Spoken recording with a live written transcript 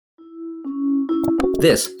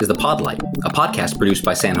This is The Podlight, a podcast produced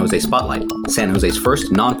by San Jose Spotlight, San Jose's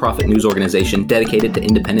first nonprofit news organization dedicated to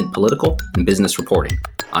independent political and business reporting.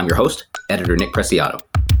 I'm your host, editor Nick Preciado.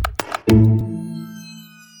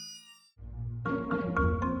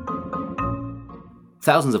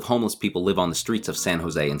 Thousands of homeless people live on the streets of San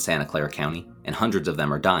Jose and Santa Clara County, and hundreds of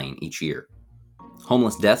them are dying each year.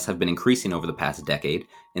 Homeless deaths have been increasing over the past decade,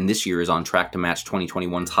 and this year is on track to match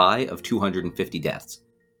 2021's high of 250 deaths.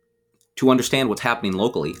 To understand what's happening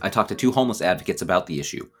locally, I talked to two homeless advocates about the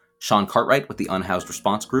issue, Shaunn Cartwright with the Unhoused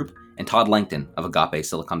Response Group and Todd Langton of Agape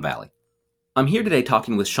Silicon Valley. I'm here today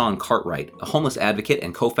talking with Shaunn Cartwright, a homeless advocate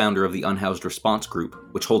and co-founder of the Unhoused Response Group,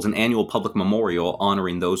 which holds an annual public memorial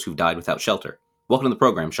honoring those who've died without shelter. Welcome to the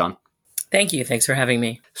program, Shaunn. Thank you. Thanks for having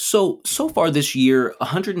me. So far this year,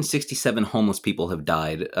 167 homeless people have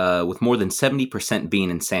died, with more than 70%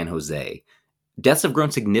 being in San Jose. Deaths have grown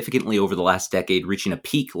significantly over the last decade, reaching a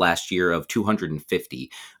peak last year of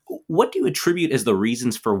 250. What do you attribute as the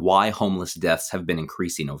reasons for why homeless deaths have been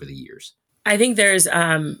increasing over the years? I think there's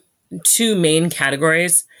two main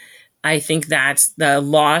categories. I think that's the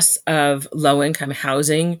loss of low-income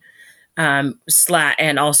housing,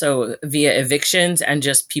 and also via evictions, and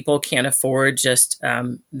just people can't afford just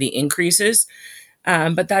the increases.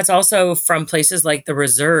 But that's also from places like the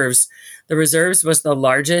Reserves. The Reserves was the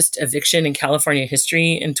largest eviction in California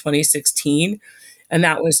history in 2016, and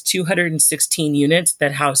that was 216 units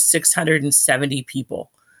that housed 670 people.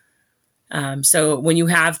 So when you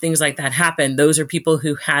have things like that happen, those are people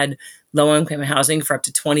who had low-income housing for up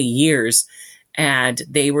to 20 years, and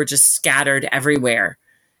they were just scattered everywhere.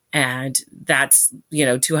 And that's,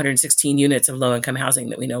 216 units of low-income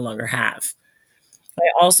housing that we no longer have. I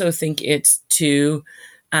also think it's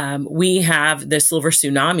we have the silver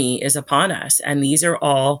tsunami is upon us. And these are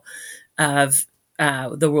all of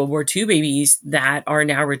the World War II babies that are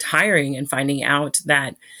now retiring and finding out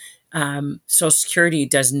that Social Security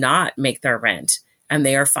does not make their rent. And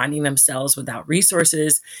they are finding themselves without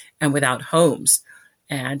resources and without homes.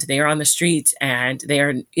 And they are on the streets and they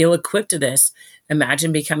are ill-equipped to this.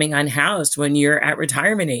 Imagine becoming unhoused when you're at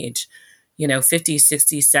retirement age, 50s,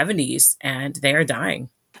 60s, 70s, and they are dying.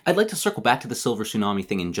 I'd like to circle back to the silver tsunami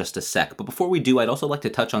thing in just a sec, but before we do, I'd also like to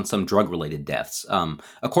touch on some drug-related deaths.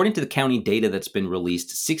 According to the county data that's been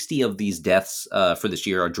released, 60 of these deaths for this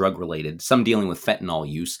year are drug-related, some dealing with fentanyl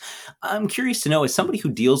use. I'm curious to know, as somebody who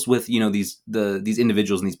deals with these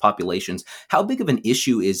individuals and these populations, how big of an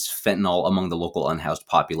issue is fentanyl among the local unhoused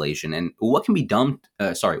population, and what can be done?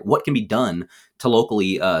 What can be done to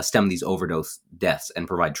locally stem these overdose deaths and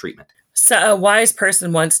provide treatment? So a wise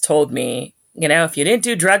person once told me, if you didn't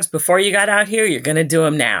do drugs before you got out here, you're going to do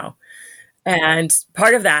them now. And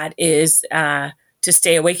part of that is to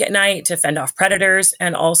stay awake at night, to fend off predators,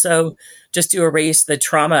 and also just to erase the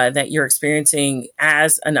trauma that you're experiencing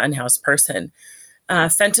as an unhoused person.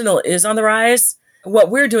 Fentanyl is on the rise.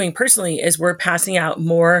 What we're doing personally is we're passing out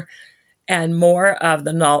more and more of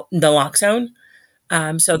the naloxone,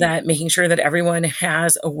 so that making sure that everyone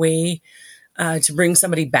has a way to bring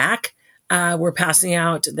somebody back. We're passing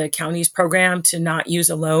out the county's program to not use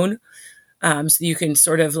alone. So you can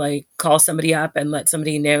sort of like call somebody up and let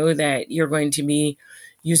somebody know that you're going to be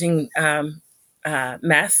using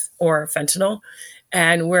meth or fentanyl.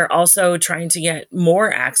 And we're also trying to get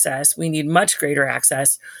more access. We need much greater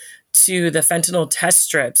access to the fentanyl test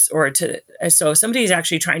strips, so if somebody's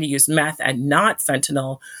actually trying to use meth and not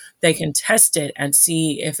fentanyl, they can test it and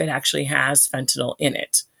see if it actually has fentanyl in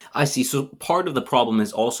it. I see. So part of the problem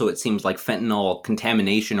is also, it seems like fentanyl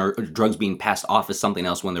contamination or drugs being passed off as something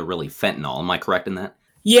else when they're really fentanyl. Am I correct in that?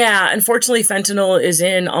 Yeah, unfortunately, fentanyl is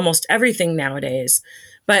in almost everything nowadays.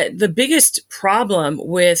 But the biggest problem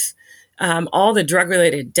with all the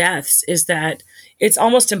drug-related deaths is that it's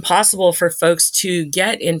almost impossible for folks to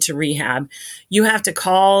get into rehab. You have to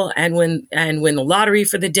call and win the lottery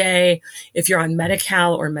for the day. If you're on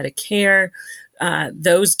Medi-Cal or Medicare,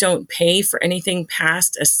 those don't pay for anything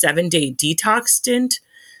past a 7-day detox stint.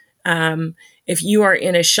 If you are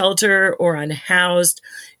in a shelter or unhoused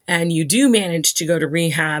and you do manage to go to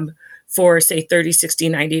rehab for, say, 30, 60,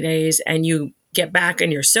 90 days and you get back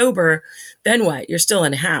and you're sober, then what? You're still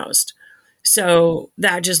unhoused. So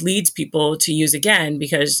that just leads people to use again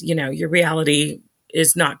because, your reality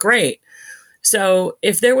is not great. So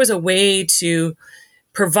if there was a way to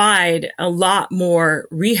provide a lot more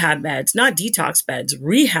rehab beds, not detox beds,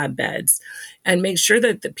 rehab beds, and make sure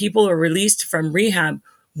that the people are released from rehab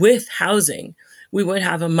with housing, we would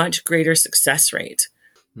have a much greater success rate.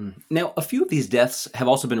 Now, a few of these deaths have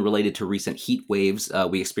also been related to recent heat waves.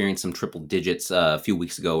 We experienced some triple digits a few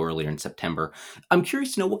weeks ago, earlier in September. I'm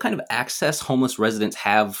curious to know what kind of access homeless residents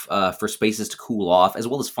have for spaces to cool off, as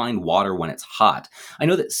well as find water when it's hot. I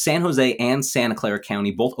know that San Jose and Santa Clara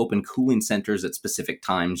County both open cooling centers at specific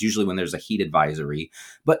times, usually when there's a heat advisory.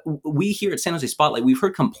 But we here at San Jose Spotlight, we've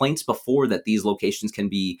heard complaints before that these locations can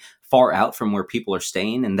be far out from where people are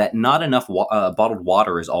staying and that not enough bottled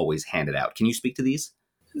water is always handed out. Can you speak to these?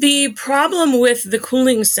 The problem with the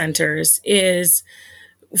cooling centers is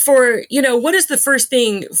what is the first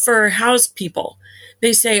thing for housed people?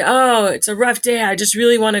 They say, oh, it's a rough day. I just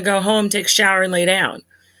really want to go home, take a shower, and lay down.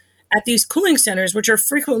 At these cooling centers, which are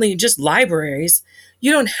frequently just libraries,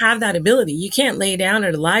 you don't have that ability. You can't lay down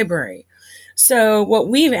at a library. So what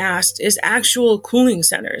we've asked is actual cooling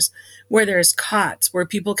centers where there's cots where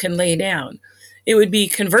people can lay down. It would be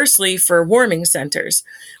conversely for warming centers,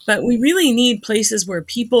 but we really need places where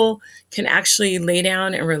people can actually lay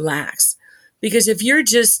down and relax. Because if you're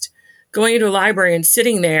just going to a library and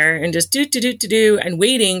sitting there and just do and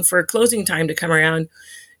waiting for closing time to come around,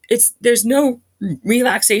 there's no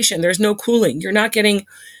relaxation, there's no cooling. You're not getting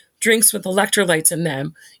drinks with electrolytes in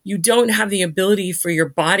them. You don't have the ability for your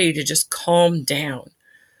body to just calm down.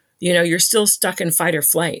 You're still stuck in fight or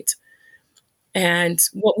flight. And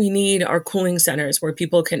what we need are cooling centers where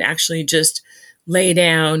people can actually just lay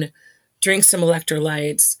down, drink some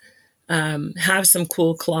electrolytes, have some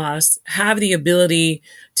cool cloths, have the ability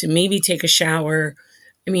to maybe take a shower.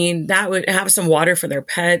 I mean, that would have some water for their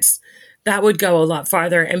pets. That would go a lot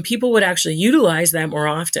farther, and people would actually utilize that more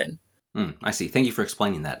often. I see. Thank you for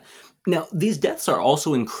explaining that. Now, these deaths are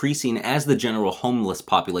also increasing as the general homeless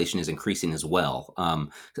population is increasing as well.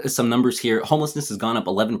 Some numbers here. Homelessness has gone up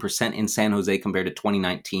 11% in San Jose compared to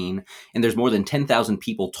 2019, and there's more than 10,000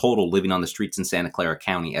 people total living on the streets in Santa Clara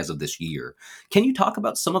County as of this year. Can you talk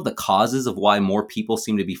about some of the causes of why more people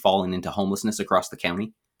seem to be falling into homelessness across the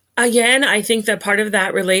county? Again, I think that part of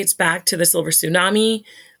that relates back to the silver tsunami.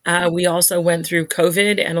 We also went through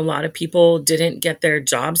COVID, and a lot of people didn't get their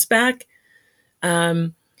jobs back.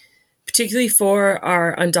 Particularly for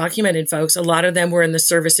our undocumented folks, a lot of them were in the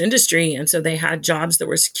service industry. And so they had jobs that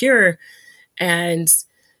were secure, and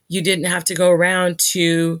you didn't have to go around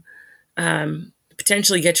to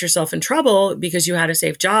potentially get yourself in trouble because you had a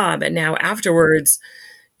safe job. And now afterwards,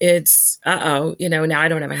 it's, now I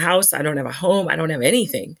don't have a house, I don't have a home, I don't have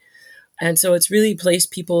anything. And so it's really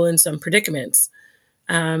placed people in some predicaments.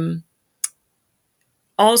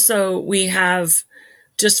 Also, we have,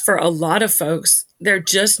 just for a lot of folks, they're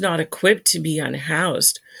just not equipped to be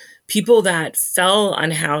unhoused. People that fell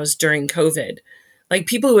unhoused during COVID, like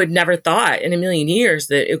people who had never thought in a million years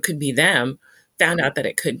that it could be them, found out that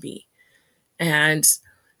it could be. And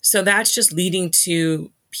so that's just leading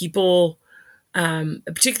to people,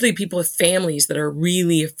 particularly people with families that are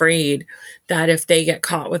really afraid that if they get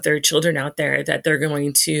caught with their children out there, that they're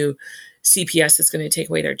going to, CPS is going to take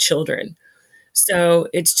away their children. So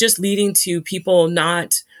it's just leading to people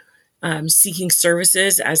not seeking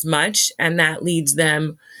services as much, and that leads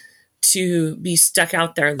them to be stuck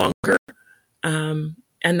out there longer. And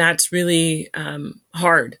that's really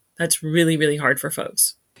hard. That's really, really hard for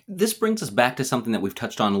folks. This brings us back to something that we've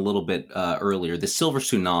touched on a little bit earlier, the silver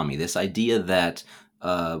tsunami, this idea that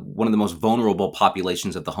one of the most vulnerable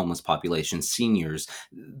populations of the homeless population, seniors,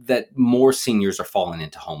 that more seniors are falling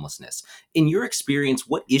into homelessness. In your experience,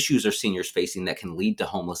 what issues are seniors facing that can lead to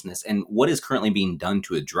homelessness, and what is currently being done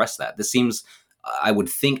to address that? This seems, I would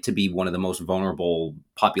think, to be one of the most vulnerable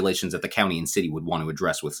populations that the county and city would want to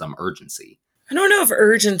address with some urgency. I don't know if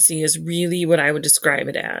urgency is really what I would describe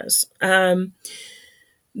it as.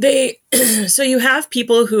 So you have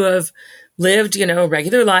people who have lived,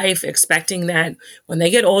 regular life, expecting that when they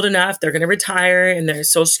get old enough, they're going to retire and their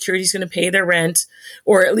Social Security is going to pay their rent,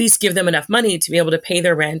 or at least give them enough money to be able to pay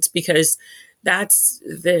their rent, because that's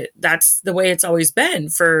the way it's always been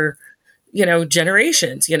for,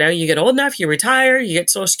 generations. You get old enough, you retire, you get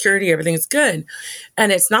Social Security, everything's good.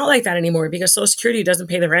 And it's not like that anymore, because Social Security doesn't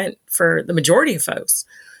pay the rent for the majority of folks.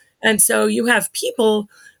 And so you have people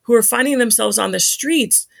who are finding themselves on the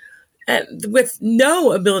streets with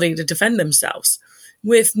no ability to defend themselves,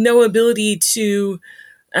 with no ability to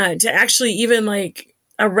actually even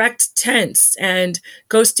erect tents and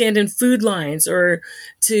go stand in food lines, or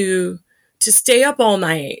to stay up all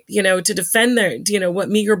night, to defend their, what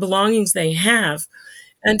meager belongings they have.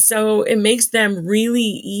 And so it makes them really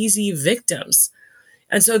easy victims.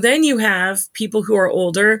 And so then you have people who are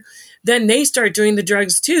older, then they start doing the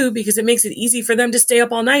drugs too, because it makes it easy for them to stay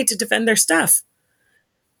up all night to defend their stuff.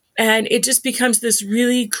 And it just becomes this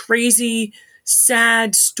really crazy,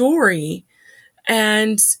 sad story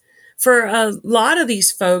And for a lot of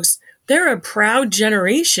these folks, they're a proud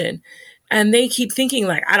generation and they keep thinking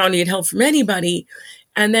like, I don't need help from anybody.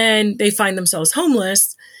 And then they find themselves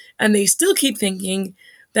homeless and they still keep thinking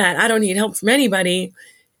that I don't need help from anybody.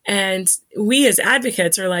 And we as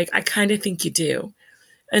advocates are like, I kind of think you do.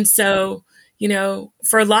 And so,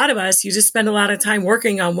 for a lot of us, you just spend a lot of time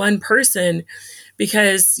working on one person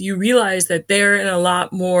because you realize that they're in a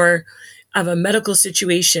lot more of a medical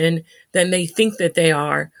situation than they think that they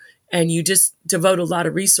are. And you just devote a lot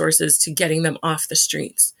of resources to getting them off the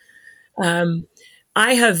streets. I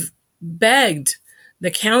have begged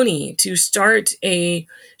the county to start a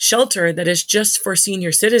shelter that is just for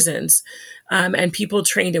senior citizens and people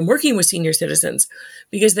trained in working with senior citizens,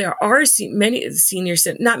 because there are many seniors,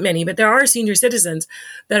 not many, but there are senior citizens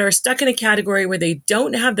that are stuck in a category where they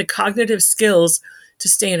don't have the cognitive skills to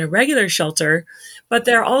stay in a regular shelter, but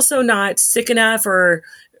they're also not sick enough or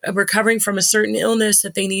recovering from a certain illness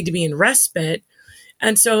that they need to be in respite.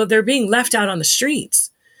 And so they're being left out on the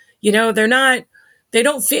streets. They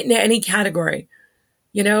don't fit into any category.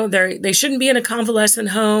 They shouldn't be in a convalescent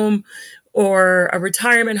home or a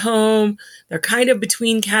retirement home. They're kind of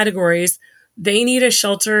between categories. They need a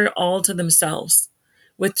shelter all to themselves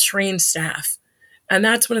with trained staff. And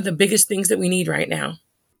that's one of the biggest things that we need right now.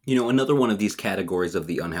 Another one of these categories of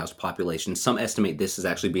the unhoused population, some estimate this as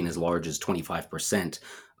actually being as large as 25%,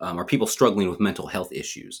 are people struggling with mental health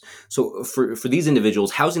issues. So for these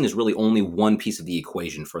individuals, housing is really only one piece of the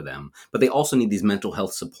equation for them, but they also need these mental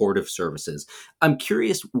health supportive services. I'm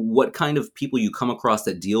curious what kind of people you come across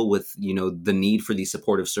that deal with, the need for these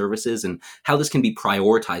supportive services and how this can be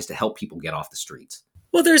prioritized to help people get off the streets.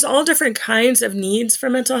 Well, there's all different kinds of needs for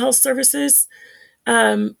mental health services.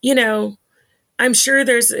 I'm sure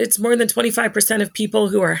it's more than 25% of people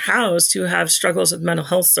who are housed who have struggles with mental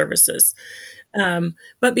health services.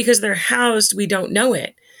 But because they're housed, we don't know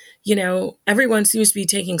it. Everyone seems to be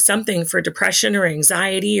taking something for depression or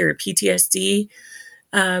anxiety or PTSD.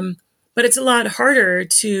 But it's a lot harder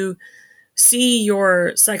to see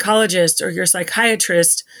your psychologist or your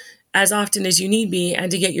psychiatrist as often as you need be, and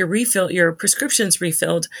to get your prescriptions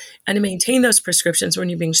refilled, and to maintain those prescriptions when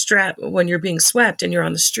you're being swept and you're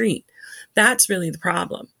on the street. That's really the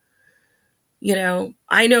problem. I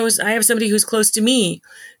have somebody who's close to me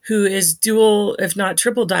who is dual, if not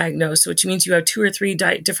triple diagnosed, which means you have 2 or 3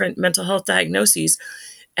 different mental health diagnoses.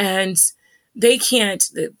 And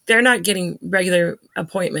they're not getting regular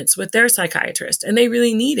appointments with their psychiatrist, and they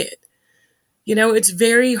really need it. It's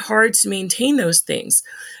very hard to maintain those things.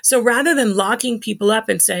 So rather than locking people up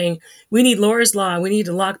and saying, we need Laura's Law, we need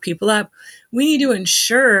to lock people up, we need to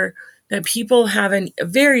ensure that people have a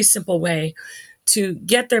very simple way to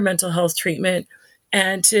get their mental health treatment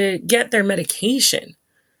and to get their medication.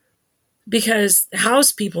 Because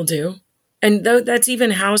house people do. And that's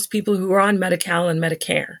even house people who are on Medi-Cal and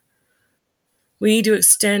Medicare. We need to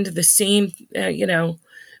extend the same,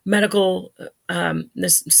 medical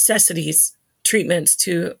necessities treatments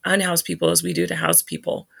to unhoused people as we do to house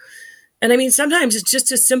people. And I mean, sometimes it's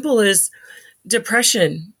just as simple as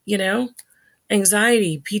depression,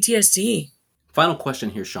 anxiety, PTSD. Final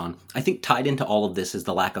question here, Shaunn. I think tied into all of this is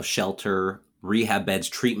the lack of shelter, rehab beds,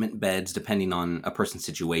 treatment beds, depending on a person's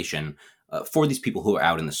situation, for these people who are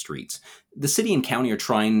out in the streets. The city and county are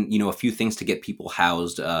trying, a few things to get people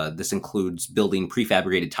housed. This includes building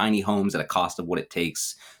prefabricated tiny homes at a cost of what it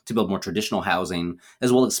takes to build more traditional housing,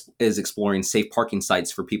 as well as exploring safe parking sites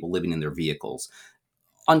for people living in their vehicles.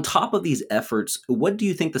 On top of these efforts, what do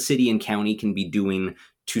you think the city and county can be doing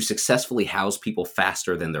to successfully house people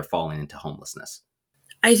faster than they're falling into homelessness?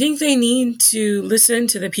 I think they need to listen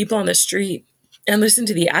to the people on the street and listen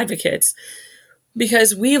to the advocates,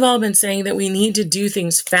 because we've all been saying that we need to do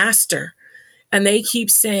things faster. And they keep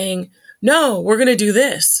saying, no, we're going to do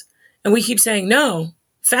this. And we keep saying, no,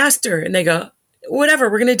 faster. And they go, whatever,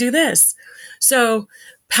 we're going to do this. So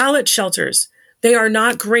pallet shelters, they are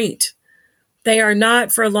not great. They are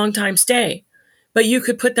not for a long time stay, but you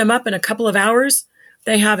could put them up in a couple of hours.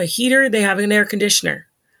 They have a heater, they have an air conditioner.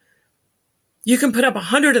 You can put up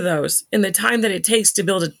 100 of those in the time that it takes to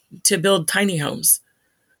build tiny homes.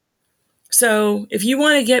 So if you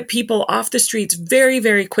want to get people off the streets very,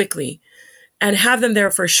 very quickly and have them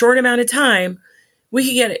there for a short amount of time, we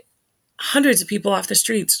could get hundreds of people off the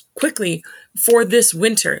streets quickly for this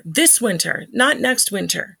winter, not next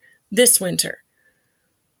winter, this winter,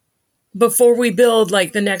 before we build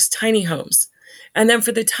like the next tiny homes. And then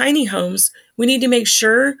for the tiny homes, we need to make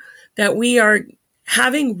sure that we are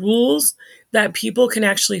having rules that people can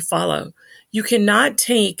actually follow. You cannot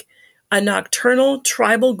take a nocturnal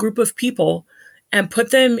tribal group of people and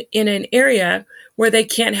put them in an area where they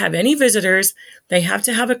can't have any visitors. They have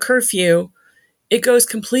to have a curfew. It goes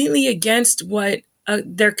completely against what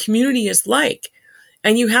their community is like.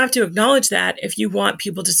 And you have to acknowledge that if you want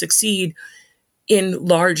people to succeed in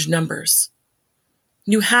large numbers.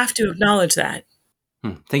 You have to acknowledge that.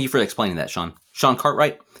 Thank you for explaining that, Shaunn. Shaunn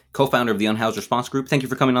Cartwright, co-founder of the Unhoused Response Group. Thank you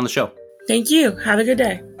for coming on the show. Thank you. Have a good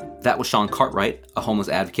day. That was Shaunn Cartwright, a homeless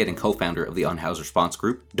advocate and co-founder of the Unhoused Response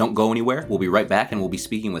Group. Don't go anywhere. We'll be right back, and we'll be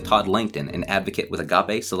speaking with Todd Langton, an advocate with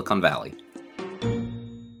Agape Silicon Valley.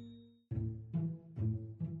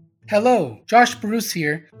 Hello, Josh Bruce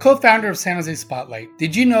here, co-founder of San Jose Spotlight.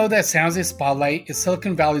 Did you know that San Jose Spotlight is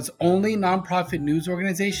Silicon Valley's only nonprofit news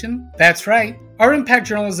organization? That's right. Our impact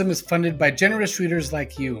journalism is funded by generous readers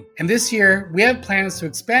like you. And this year, we have plans to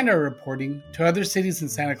expand our reporting to other cities in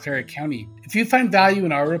Santa Clara County. If you find value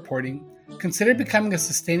in our reporting, consider becoming a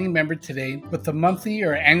sustaining member today with a monthly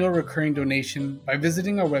or annual recurring donation by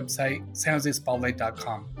visiting our website,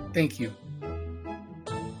 sanjosespotlight.com. Thank you.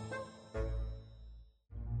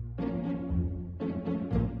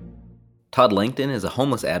 Todd Langton is a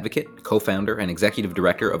homeless advocate, co-founder, and executive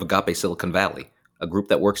director of Agape Silicon Valley, a group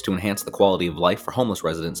that works to enhance the quality of life for homeless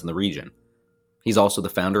residents in the region. He's also the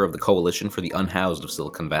founder of the Coalition for the Unhoused of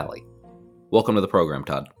Silicon Valley. Welcome to the program,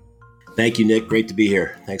 Todd. Thank you, Nick. Great to be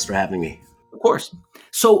here. Thanks for having me. Of course.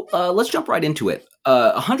 So let's jump right into it.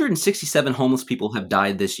 167 homeless people have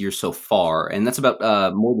died this year so far, and that's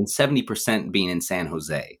about more than 70% being in San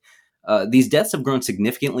Jose. These deaths have grown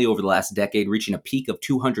significantly over the last decade, reaching a peak of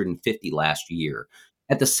 250 last year.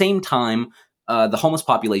 At the same time, the homeless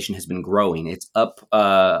population has been growing. It's up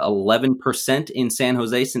 11% in San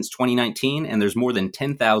Jose since 2019, and there's more than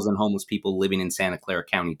 10,000 homeless people living in Santa Clara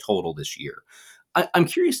County total this year. I'm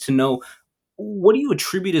curious to know, what do you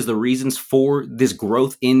attribute as the reasons for this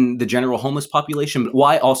growth in the general homeless population, but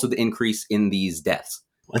why also the increase in these deaths?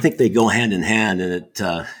 I think they go hand in hand, and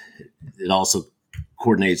it also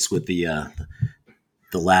coordinates with the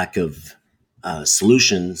lack of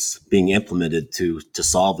solutions being implemented to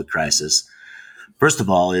solve the crisis. First of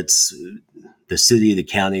all, it's the city, the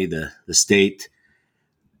county, the state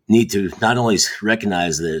need to not only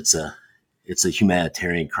recognize that it's a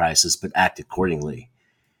humanitarian crisis, but act accordingly.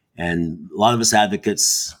 And a lot of us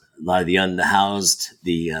advocates, a lot of the unhoused,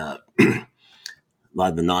 a lot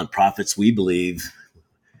of the nonprofits, we believe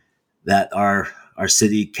that our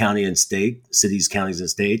city, county, and state, cities, counties, and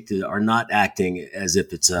state are not acting as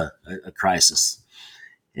if it's a crisis.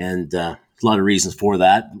 And a lot of reasons for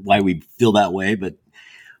that, why we feel that way. But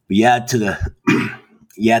we add to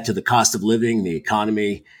the cost of living, the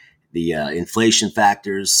economy, the inflation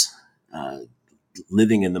factors,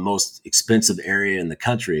 living in the most expensive area in the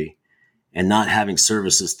country, and not having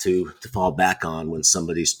services to fall back on when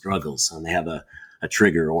somebody struggles and they have a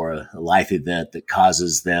trigger or a life event that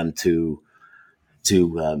causes them to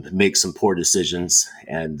make some poor decisions,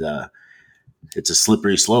 and it's a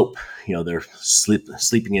slippery slope. You know, they're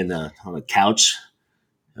sleeping on a couch,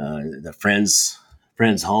 the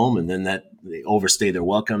friend's home, and then they overstay their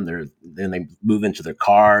welcome. Then they move into their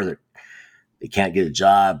car. They can't get a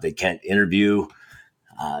job. They can't interview.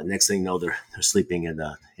 Next thing you know, they're sleeping in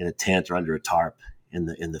a tent or under a tarp in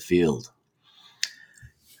the field.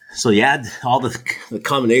 So you add all the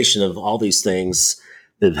combination of all these things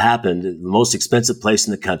that have happened, the most expensive place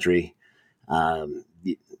in the country,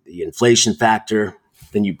 the inflation factor,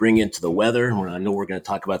 then you bring into the weather. I know we're going to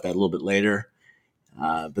talk about that a little bit later.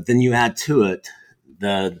 But then you add to it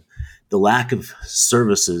the lack of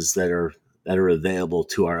services that are available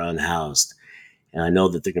to our unhoused. And I know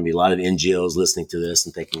that there are going to be a lot of NGOs listening to this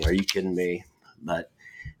and thinking, "Are you kidding me?" But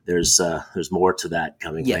there's more to that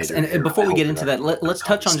coming later. Yes, and before we get into that, let's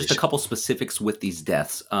touch on just a couple specifics with these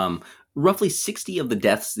deaths. Roughly 60 of the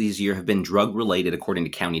deaths these year have been drug-related, according to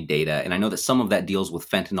county data, and I know that some of that deals with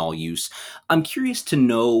fentanyl use. I'm curious to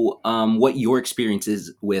know what your experience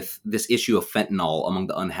is with this issue of fentanyl among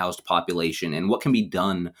the unhoused population, and what can be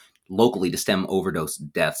done locally to stem overdose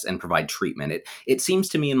deaths and provide treatment. It seems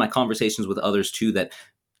to me in my conversations with others, too, that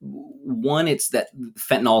one, it's that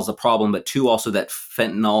fentanyl is a problem, but two, also that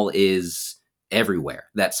fentanyl is everywhere,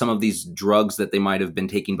 that some of these drugs that they might have been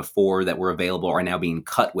taking before that were available are now being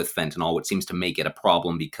cut with fentanyl, which seems to make it a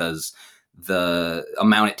problem because the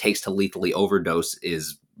amount it takes to lethally overdose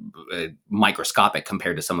is microscopic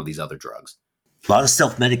compared to some of these other drugs. A lot of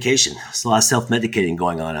self-medication. There's a lot of self-medicating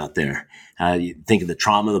going on out there. You think of the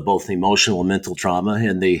trauma, both the emotional and mental trauma,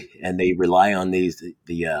 and they rely on the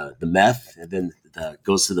meth, and then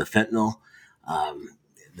goes to the fentanyl.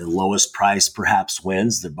 The lowest price perhaps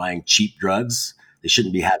wins. They're buying cheap drugs. They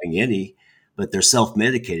shouldn't be having any, but they're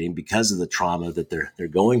self-medicating because of the trauma that they're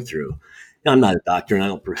going through. I'm not a doctor, and I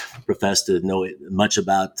don't profess to know much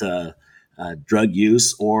about drug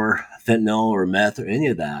use or fentanyl or meth or any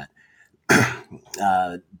of that.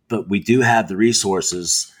 But we do have the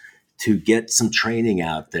resources to get some training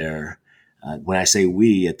out there. When I say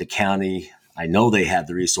we at the county, I know they have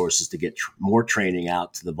the resources to get more training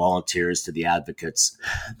out to the volunteers, to the advocates,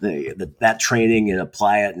 that training, and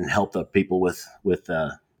apply it and help the people with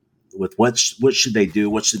what should they do,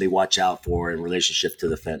 what should they watch out for in relationship to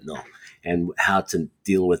the fentanyl, and how to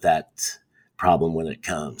deal with that problem when it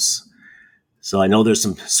comes. So I know there's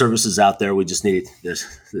some services out there. We just need the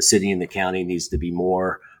city and the county needs to be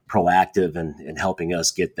more proactive in helping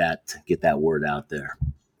us get that word out there.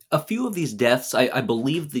 A few of these deaths, I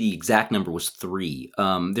believe the exact number was 3.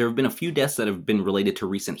 There have been a few deaths that have been related to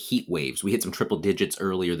recent heat waves. We hit some triple digits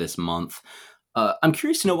earlier this month. I'm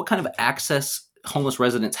curious to know what kind of access homeless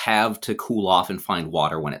residents have to cool off and find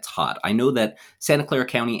water when it's hot. I know that Santa Clara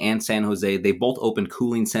County and San Jose, they both opened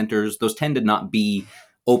cooling centers. Those tend to not be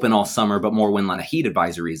open all summer, but more when a heat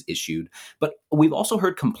advisory is issued. But we've also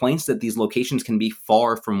heard complaints that these locations can be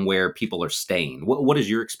far from where people are staying. What is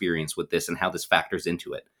your experience with this and how this factors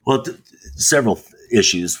into it? Well, several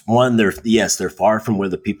issues. One, they're far from where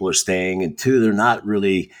the people are staying. And 2, they're not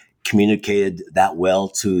really communicated that well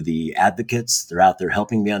to the advocates. They're out there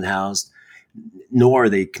helping the unhoused, nor are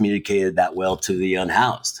they communicated that well to the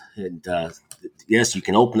unhoused. And yes, you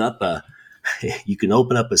can open up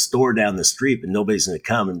a store down the street, but nobody's going to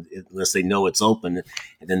come unless they know it's open,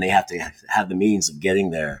 and then they have to have the means of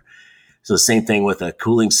getting there. So the same thing with a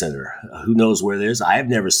cooling center. Who knows where it is? I've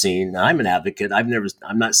never seen. I'm an advocate. I'm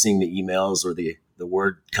not seeing the emails or the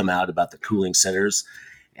word come out about the cooling centers.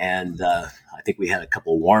 And I think we had a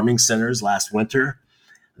couple of warming centers last winter.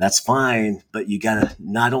 That's fine, but you got to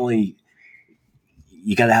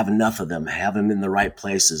have enough of them, have them in the right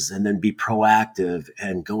places, and then be proactive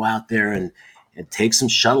and go out there and take some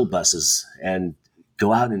shuttle buses and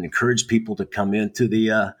go out and encourage people to come into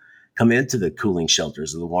the cooling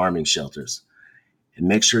shelters or the warming shelters, and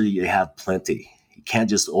make sure you have plenty. You can't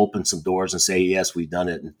just open some doors and say, yes, we've done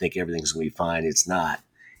it, and think everything's going to be fine. It's not.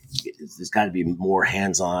 There's got to be more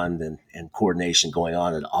hands-on and coordination going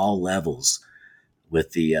on at all levels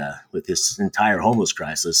with this entire homeless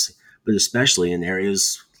crisis, but especially in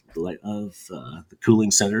areas of the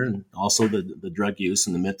cooling center, and also the drug use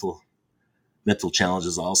and the mental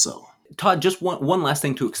challenges also. Todd, just one last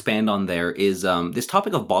thing to expand on there is this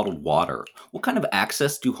topic of bottled water. What kind of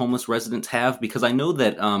access do homeless residents have? Because I know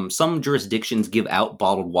that some jurisdictions give out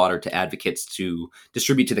bottled water to advocates to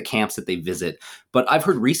distribute to the camps that they visit. But I've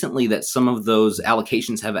heard recently that some of those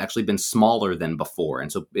allocations have actually been smaller than before.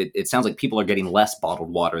 And so it sounds like people are getting less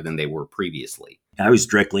bottled water than they were previously. I was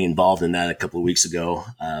directly involved in that a couple of weeks ago.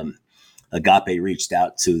 Agape reached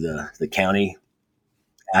out to the county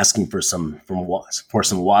asking for some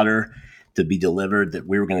water to be delivered that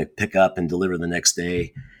we were going to pick up and deliver the next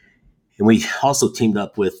day. And we also teamed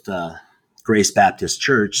up with Grace Baptist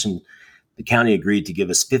Church, and the county agreed to give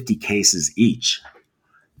us 50 cases each,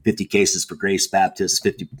 50 cases for Grace Baptist,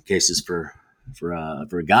 50 cases for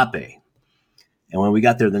Agape. And when we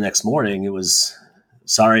got there the next morning, it was,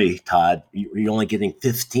 sorry, Todd, you're only getting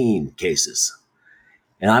 15 cases.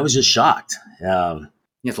 And I was just shocked.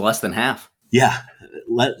 It's less than half. Yeah,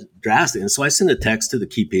 drastic. And so I sent a text to the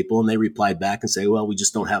key people, and they replied back and say, well, we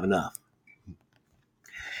just don't have enough.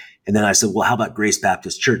 And then I said, well, how about Grace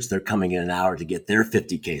Baptist Church? They're coming in an hour to get their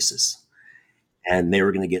 50 cases. And they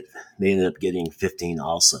ended up getting 15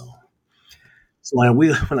 also. So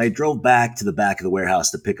when I drove back to the back of the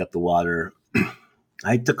warehouse to pick up the water,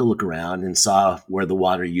 I took a look around and saw where the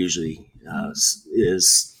water usually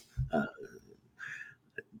is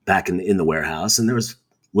back in the warehouse. And there was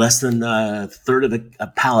less than a third of a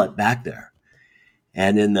pallet back there.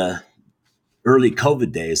 And in the early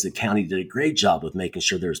COVID days, the county did a great job of making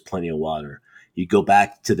sure there's plenty of water. You go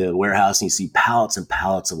back to the warehouse and you see pallets and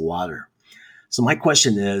pallets of water. So my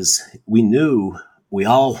question is, we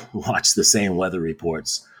all watched the same weather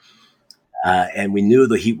reports, and we knew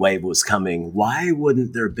the heat wave was coming. Why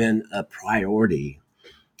wouldn't there have been a priority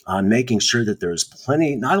on making sure that there's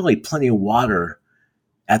not only plenty of water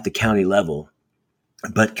at the county level,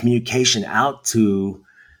 but communication out to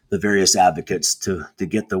the various advocates to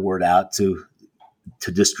get the word out, to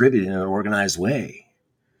distribute in an organized way?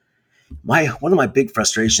 One of my big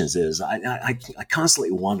frustrations is I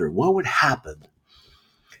constantly wonder what would happen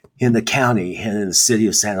in the county and in the city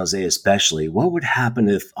of San Jose especially. What would happen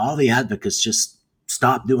if all the advocates just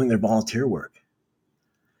stopped doing their volunteer work?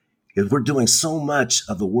 If we're doing so much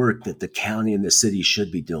of the work that the county and the city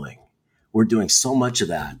should be doing, we're doing so much of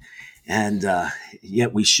that. And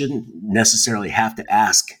yet we shouldn't necessarily have to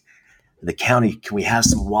ask the county, can we have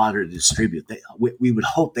some water to distribute? We would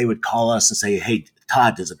hope they would call us and say, hey,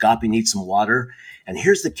 Todd, does Agape need some water? And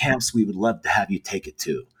here's the camps we would love to have you take it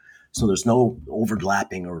to. So there's no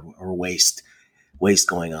overlapping or waste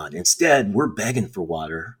going on. Instead, we're begging for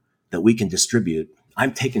water that we can distribute.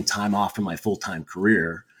 I'm taking time off from my full-time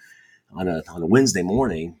career on a Wednesday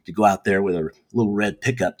morning to go out there with a little red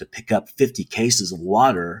pickup to pick up 50 cases of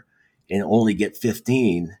water and only get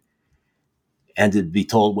 15, and to be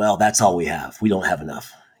told, well, that's all we have. We don't have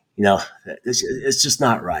enough. It's just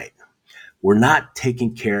not right. We're not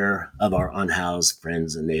taking care of our unhoused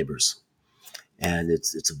friends and neighbors. And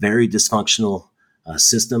it's a very dysfunctional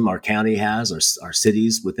system our county has, our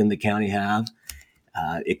cities within the county have.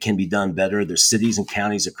 It can be done better. There's cities and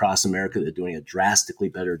counties across America that are doing a drastically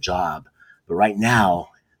better job. But right now,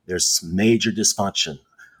 there's major dysfunction.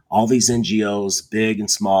 All these NGOs, big and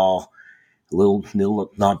small, little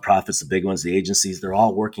nonprofits, the big ones, the agencies, they're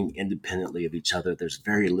all working independently of each other. There's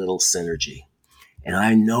very little synergy. And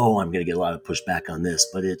I know I'm going to get a lot of pushback on this,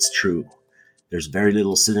 but it's true. There's very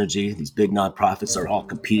little synergy. These big nonprofits are all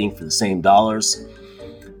competing for the same dollars.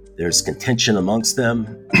 There's contention amongst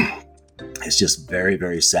them. It's just very,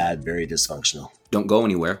 very sad, very dysfunctional. Don't go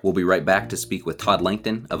anywhere. We'll be right back to speak with Todd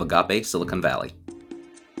Langton of Agape, Silicon Valley.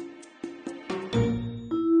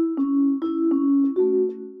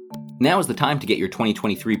 Now is the time to get your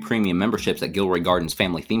 2023 premium memberships at Gilroy Gardens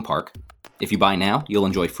Family Theme Park. If you buy now, you'll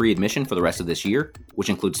enjoy free admission for the rest of this year, which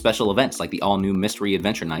includes special events like the all-new Mystery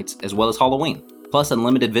Adventure Nights, as well as Halloween, plus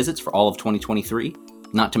unlimited visits for all of 2023,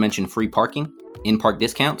 not to mention free parking, in-park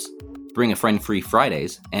discounts, bring a friend free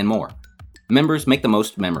Fridays, and more. Members make the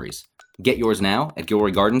most memories. Get yours now at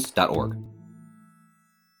gilroygardens.org.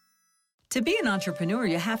 To be an entrepreneur,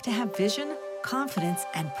 you have to have vision, confidence,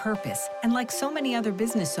 and purpose. And like so many other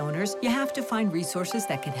business owners, you have to find resources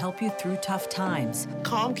that can help you through tough times.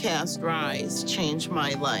 Comcast Rise changed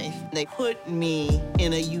my life. They put me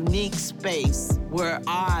in a unique space where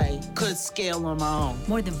I could scale on my own.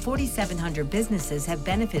 More than 4,700 businesses have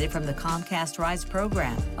benefited from the Comcast Rise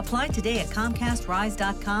program. Apply today at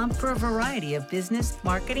ComcastRise.com for a variety of business,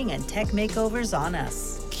 marketing, and tech makeovers on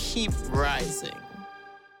us. Keep rising.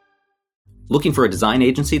 Looking for a design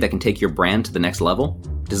agency that can take your brand to the next level?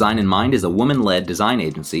 Design in Mind is a woman-led design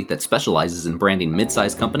agency that specializes in branding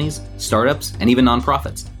mid-sized companies, startups, and even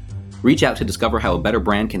nonprofits. Reach out to discover how a better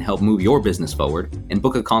brand can help move your business forward and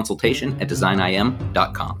book a consultation at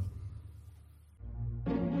designim.com.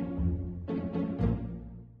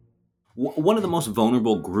 One of the most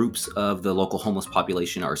vulnerable groups of the local homeless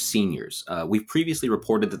population are seniors. We've previously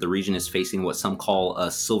reported that the region is facing what some call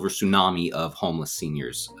a silver tsunami of homeless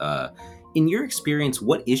seniors. In your experience,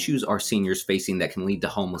 what issues are seniors facing that can lead to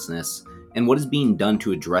homelessness, and what is being done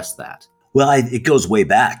to address that? Well, it goes way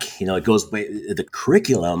back. It goes by the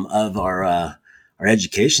curriculum of our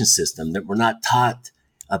education system, that we're not taught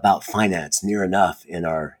about finance near enough in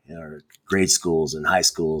our grade schools and high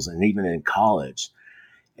schools and even in college.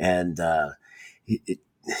 And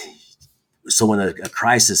so when a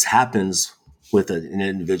crisis happens with an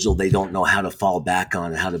individual, they don't know how to fall back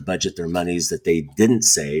on, how to budget their monies that they didn't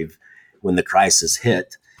save when the crisis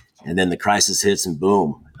hit. And then the crisis hits and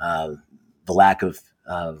boom, the lack of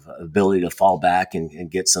ability to fall back and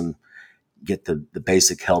get the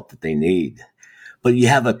basic help that they need. But you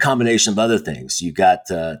have a combination of other things. You've got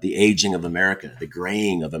the aging of America, the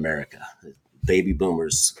graying of America, baby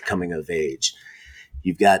boomers coming of age.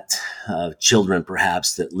 You've got children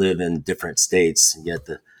perhaps that live in different states, and yet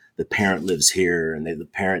the parent lives here, and the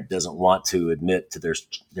parent doesn't want to admit to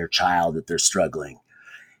their child that they're struggling.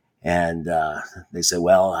 And they say,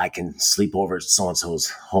 well, I can sleep over at so-and-so's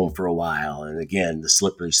home for a while. And again, the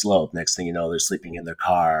slippery slope. Next thing you know, they're sleeping in their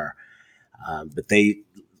car. But the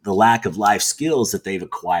lack of life skills that they've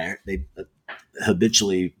acquired, they've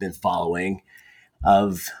habitually been following,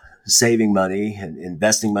 of saving money and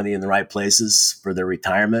investing money in the right places for their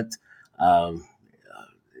retirement,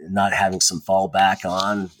 not having some fallback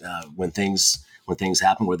on when things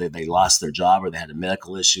happen, whether they lost their job or they had a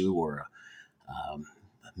medical issue or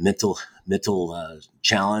mental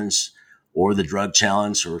challenge or the drug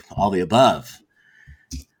challenge or all the above.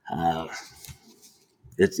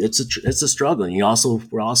 It's a struggle. And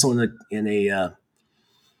we're also in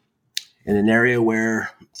an area where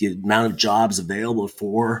the amount of jobs available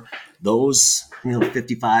for those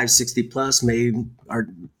 55, 60 plus are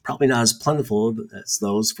probably not as plentiful as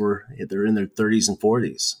those they're in their 30s and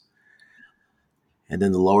 40s. And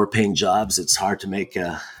then the lower paying jobs, it's hard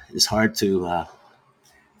to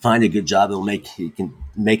find a good job you can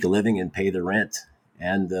make a living and pay the rent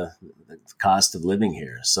and the cost of living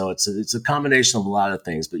here. So it's a combination of a lot of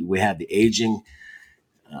things. But we have the aging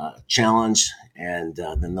challenge, and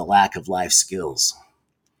then the lack of life skills.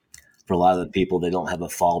 For a lot of the people, they don't have a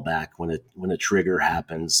fallback when a trigger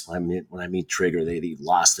happens. When I mean trigger, they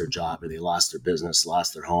lost their job or they lost their business,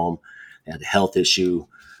 lost their home, they had a health issue,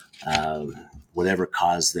 whatever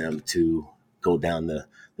caused them to go down the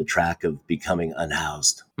track of becoming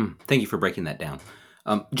unhoused. Thank you for breaking that down.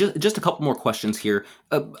 Just a couple more questions here.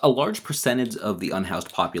 A large percentage of the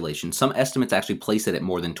unhoused population, some estimates actually place it at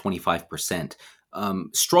more than 25%,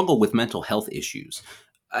 struggle with mental health issues.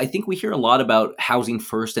 I think we hear a lot about housing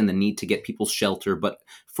first and the need to get people shelter, but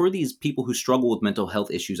for these people who struggle with mental health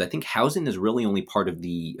issues, I think housing is really only part of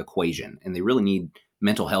the equation, and they really need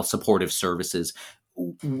mental health supportive services.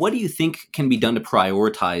 What do you think can be done to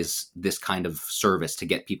prioritize this kind of service to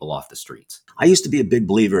get people off the streets? I used to be a big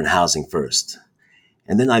believer in housing first,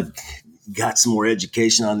 and then I've got some more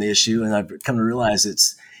education on the issue, and I've come to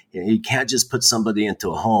realize you can't just put somebody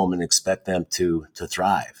into a home and expect them to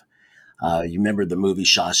thrive. You remember the movie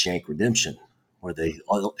Shawshank Redemption, where the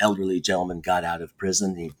elderly gentleman got out of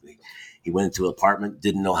prison. He went into an apartment,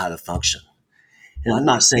 didn't know how to function. And I'm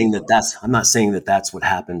not saying that that's what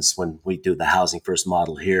happens when we do the housing first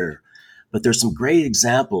model here, but there's some great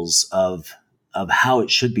examples of how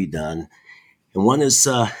it should be done. And one is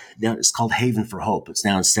it's called Haven for Hope. It's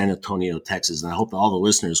down in San Antonio, Texas, and I hope that all the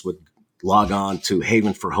listeners would log on to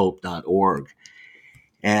havenforhope.org.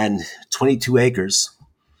 And 22 acres.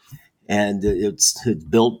 And it's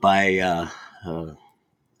built by the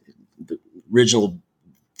original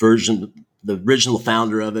version. The original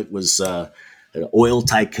founder of it was an oil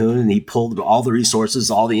tycoon, and he pulled all the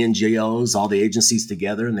resources, all the NGOs, all the agencies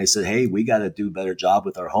together, and they said, "Hey, we got to do a better job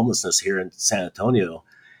with our homelessness here in San Antonio."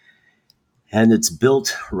 And it's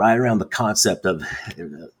built right around the concept of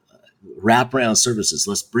wraparound services.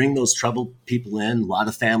 Let's bring those troubled people in. A lot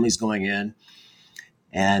of families going in.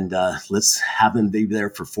 And let's have them be there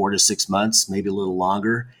for 4 to 6 months, maybe a little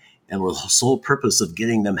longer. And with the sole purpose of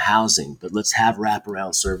getting them housing. But let's have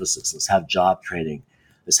wraparound services. Let's have job training.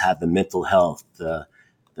 Let's have the mental health, the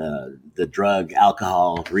drug,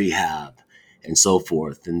 alcohol, rehab, and so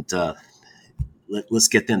forth. And let's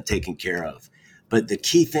get them taken care of. But the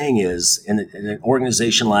key thing is, in an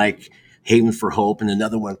organization like Haven for Hope and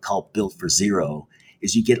another one called Built for Zero,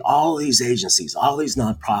 is you get all these agencies, all these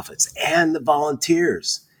nonprofits, and the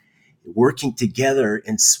volunteers working together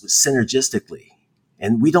and synergistically.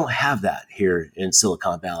 And we don't have that here in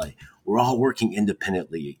Silicon Valley. We're all working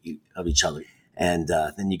independently of each other. And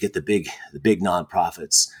then you get the big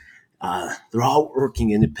nonprofits. They're all working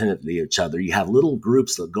independently of each other. You have little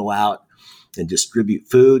groups that go out and distribute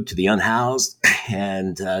food to the unhoused.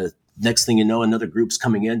 And next thing you know, another group's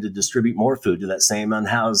coming in to distribute more food to that same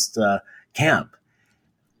unhoused camp.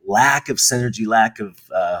 Lack of synergy,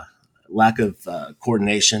 lack of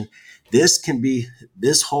coordination.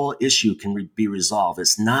 This whole issue can be resolved.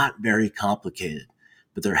 It's not very complicated,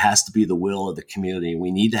 but there has to be the will of the community.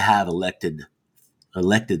 We need to have elected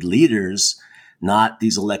leaders, not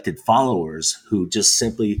these elected followers who just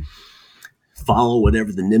simply follow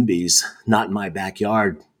whatever the NIMBYs, not in my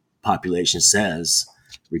backyard population says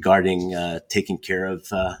regarding taking care of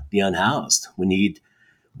the unhoused. We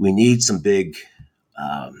need some big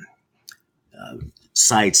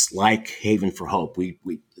sites like Haven for Hope.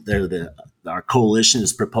 Our coalition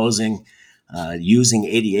is proposing using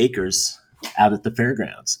 80 acres out at the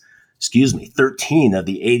fairgrounds. 13 of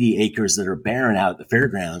the 80 acres that are barren out at the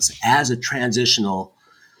fairgrounds as a transitional,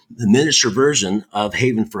 the miniature version of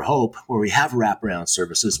Haven for Hope, where we have wraparound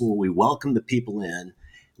services, where we welcome the people in,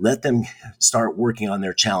 let them start working on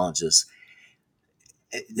their challenges.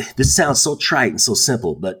 This sounds so trite and so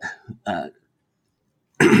simple, but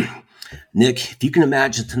Nick, if you can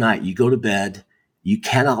imagine tonight, you go to bed, you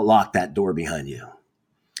cannot lock that door behind you.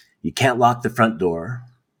 You can't lock the front door.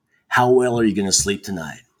 How well are you going to sleep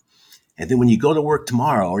tonight? And then when you go to work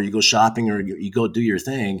tomorrow, or you go shopping, or you go do your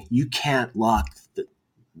thing, you can't lock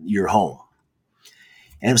your home.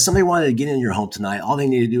 And if somebody wanted to get in your home tonight, all they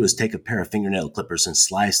need to do is take a pair of fingernail clippers and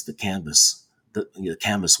slice the canvas, the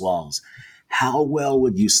canvas walls. How well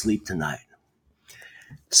would you sleep tonight?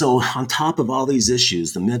 So on top of all these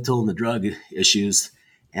issues, the mental and the drug issues,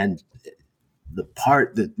 and the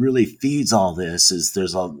part that really feeds all this is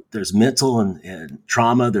there's mental and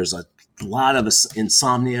trauma. There's a lot of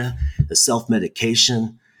insomnia, the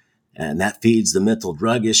self-medication, and that feeds the mental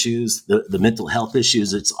drug issues, the mental health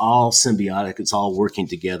issues. It's all symbiotic. It's all working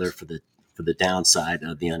together for the downside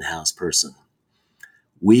of the unhoused person.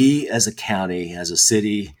 We as a county, as a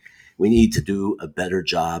city, we need to do a better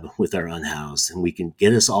job with our unhoused, and we can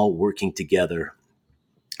get us all working together,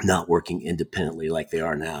 not working independently like they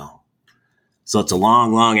are now. So it's a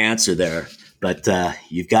long, long answer there, But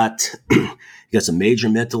you've got some major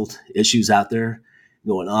mental issues out there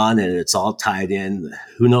going on, and it's all tied in.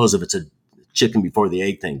 Who knows if it's a chicken before the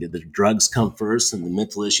egg thing? Did the drugs come first and the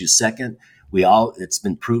mental issues second? It's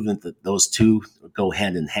been proven that those two go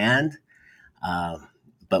hand in hand.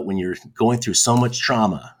 But when you're going through so much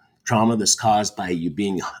trauma that's caused by you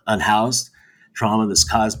being unhoused, trauma that's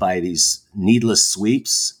caused by these needless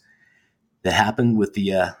sweeps that happen with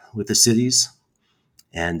the cities,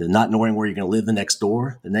 and not knowing where you're going to live the next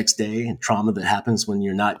day, and trauma that happens when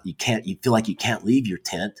you feel like you can't leave your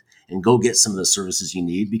tent and go get some of the services you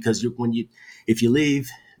need, because if you leave,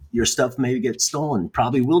 your stuff may get stolen,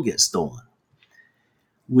 probably will get stolen.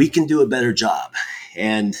 We can do a better job.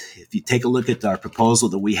 And if you take a look at our proposal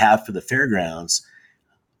that we have for the fairgrounds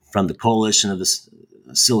from the Coalition for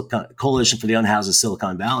the Unhoused of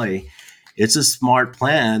Silicon Valley, it's a smart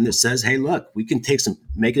plan that says, hey, look, we can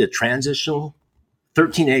make it a transitional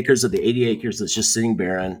 13 acres of the 80 acres that's just sitting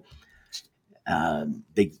barren.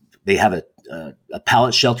 They have a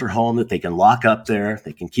pallet shelter home that they can lock up there.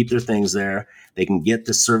 They can keep their things there. They can get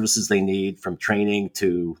the services they need, from training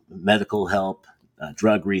to medical help,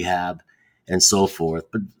 drug rehab, and so forth.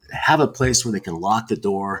 But have a place where they can lock the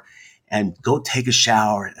door and go take a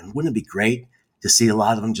shower. And wouldn't it be great to see a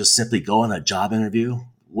lot of them just simply go on a job interview?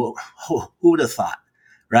 Well, who would have thought,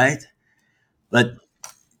 right? But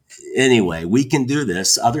anyway, we can do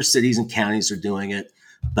this. Other cities and counties are doing it,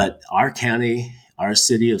 but our county, our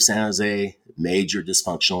city of San Jose, major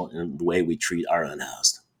dysfunctional in the way we treat our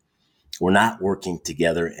unhoused. We're not working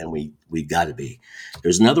together, and we've got to be.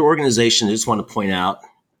 There's another organization I just want to point out,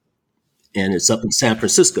 and it's up in San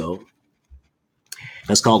Francisco.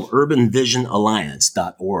 It's called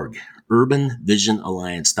urbanvisionalliance.org.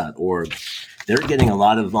 urbanvisionalliance.org. They're getting a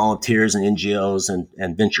lot of volunteers and NGOs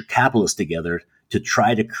and venture capitalists together to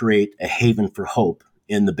try to create a haven for hope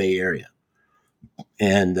in the Bay Area.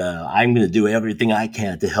 And I'm going to do everything I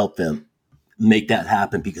can to help them make that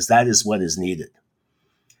happen, because that is what is needed.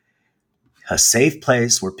 A safe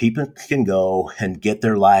place where people can go and get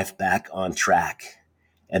their life back on track,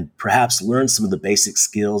 and perhaps learn some of the basic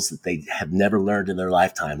skills that they have never learned in their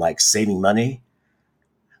lifetime, like saving money,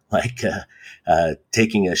 like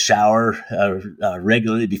taking a shower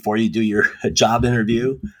regularly before you do your job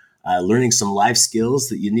interview, learning some life skills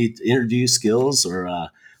that you need, interview skills, or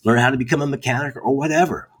learn how to become a mechanic or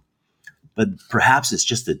whatever. But perhaps it's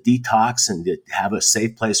just a detox, and to have a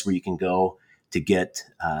safe place where you can go to get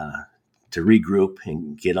to regroup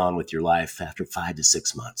and get on with your life after 5 to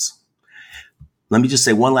 6 months. Let me just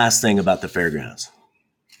say one last thing about the fairgrounds.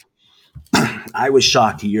 I was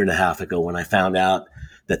shocked a year and a half ago when I found out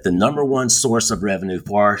that the number one source of revenue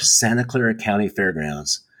for our Santa Clara County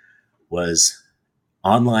Fairgrounds was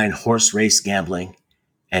online horse race gambling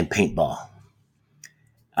and paintball.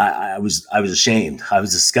 I was ashamed. I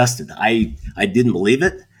was disgusted. I didn't believe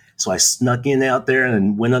it. So I snuck in out there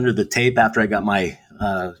and went under the tape after I got my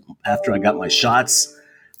shots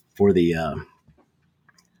for the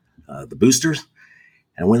boosters,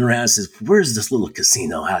 and went around and says, "Where's this little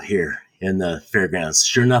casino out here in the fairgrounds?"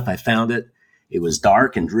 Sure enough, I found it. It was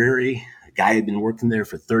dark and dreary. A guy had been working there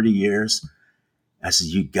for 30 years. I said,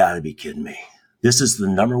 "You got to be kidding me. This is the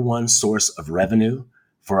number one source of revenue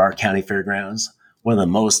for our county fairgrounds, one of the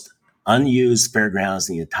most unused fairgrounds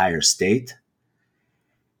in the entire state.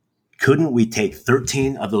 Couldn't we take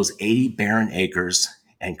 13 of those 80 barren acres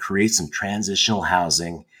and create some transitional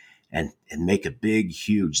housing and make a big,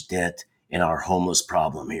 huge dent in our homeless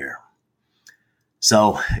problem here?"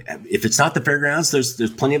 So if it's not the fairgrounds, there's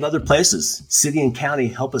plenty of other places. City and county,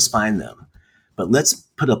 help us find them. But let's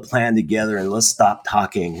put a plan together, and let's stop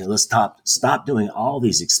talking, and let's stop doing all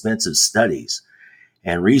these expensive studies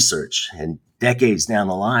and research. And decades down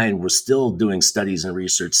the line, we're still doing studies and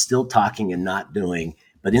research, still talking and not doing.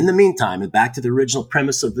 But in the meantime, and back to the original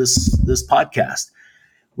premise of this podcast,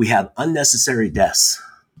 we have unnecessary deaths.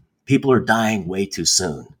 People are dying way too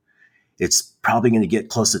soon. It's probably going to get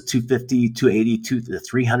close to 250, 280,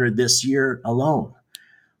 300 this year alone.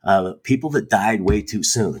 People that died way too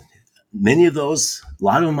soon. Many of those, a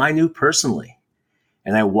lot of them I knew personally.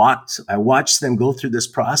 And I watched them go through this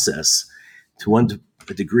process to one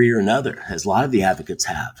degree or another, as a lot of the advocates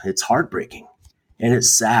have. It's heartbreaking, and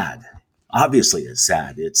it's sad. Obviously, it's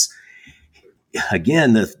sad. It's,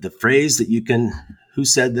 again, the phrase that you can, who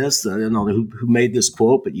said this? I don't know who made this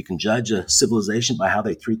quote, but you can judge a civilization by how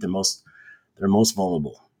they treat their most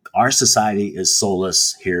vulnerable. Our society is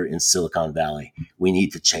soulless here in Silicon Valley. We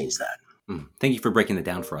need to change that. Thank you for breaking it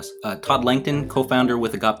down for us. Todd Langton, co-founder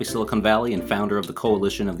with Agape Silicon Valley and founder of the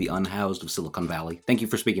Coalition of the Unhoused of Silicon Valley. Thank you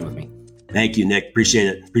for speaking with me. Thank you, Nick. Appreciate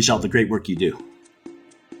it. Appreciate all the great work you do.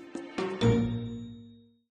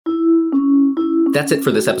 That's it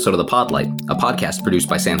for this episode of The Podlight, a podcast produced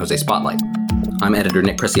by San Jose Spotlight. I'm editor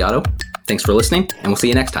Nick Preciado. Thanks for listening, and we'll see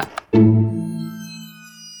you next time.